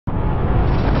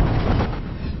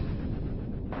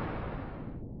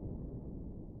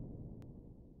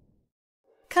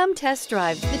Come test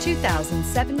drive the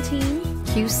 2017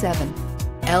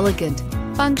 Q7. Elegant,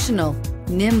 functional,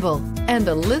 nimble, and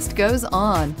the list goes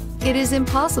on. It is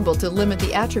impossible to limit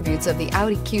the attributes of the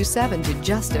Audi Q7 to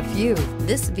just a few.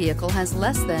 This vehicle has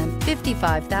less than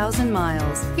 55,000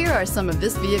 miles. Here are some of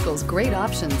this vehicle's great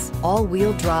options: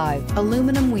 all-wheel drive,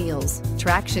 aluminum wheels,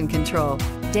 traction control,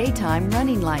 daytime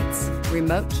running lights,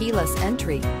 remote keyless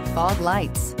entry, fog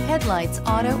lights, headlights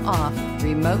auto off,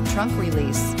 remote trunk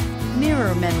release,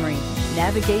 mirror memory,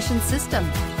 navigation system.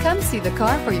 Come see the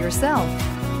car for yourself.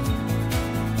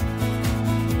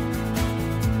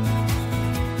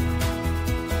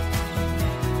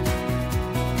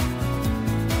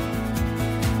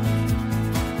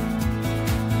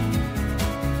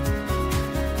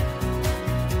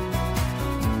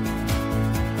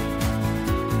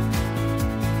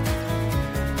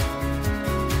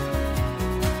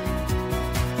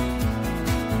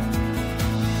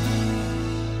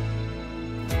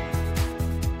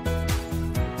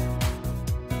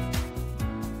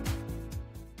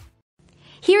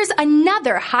 Here's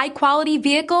another high-quality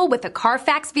vehicle with a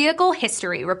Carfax Vehicle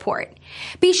History Report.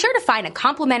 Be sure to find a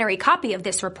complimentary copy of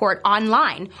this report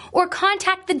online or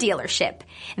contact the dealership.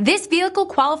 This vehicle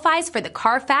qualifies for the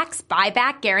Carfax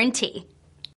Buyback Guarantee.